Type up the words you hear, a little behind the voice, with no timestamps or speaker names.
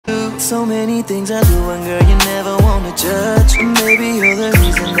So many things I do, and girl, you never wanna judge. And maybe you're the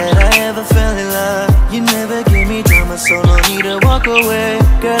reason that I ever fell in love. You never give me drama, so no need to walk away.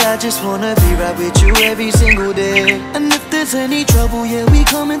 Girl, I just wanna be right with you every single day. And if there's any trouble, yeah, we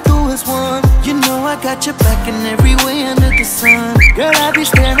coming through as one. You know I got your back in every way under the sun. Girl, I be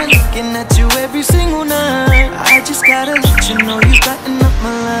staring, looking at you every single night. I just gotta let you know you brighten up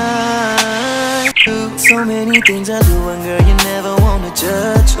my life. So many things I do, and girl, you never wanna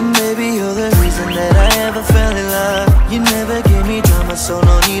judge. And maybe you're the reason that I ever fell in love. You never give me drama, so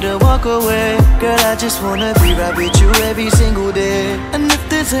no need to walk away. Girl, I just wanna be right with you every single day. And if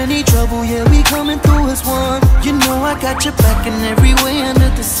there's any trouble, yeah, we coming through as one. You know I got your back in every way under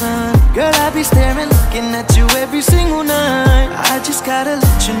the sun. Girl, I be staring, looking at you every single night. I just gotta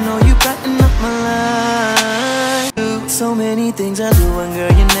let you know you brighten up my life. So many things I do, and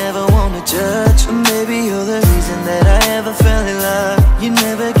girl, you never wanna judge. And maybe you're the reason that I ever fell in love. You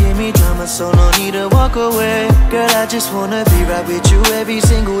never give me drama, so no need to walk away. Girl, I just wanna be right with you every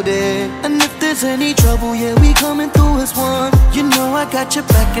single day. And if there's any trouble, yeah, we coming through as one. You know I got your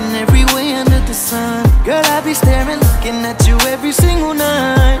back in every way under the sun. Girl, I be staring, looking at you every single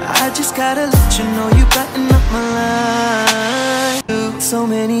night. I just gotta let you know you brighten up my life. So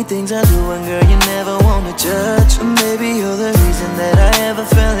many things I do, and girl, you never wanna judge. And maybe you're the reason that I ever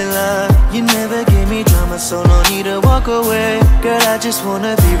fell in love. You never give me drama, so no need to walk away. Girl, I just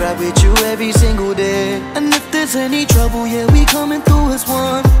wanna be right with you every single day. And if there's any trouble, yeah, we coming through as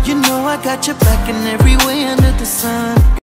one. You know I got your back in every way under the sun.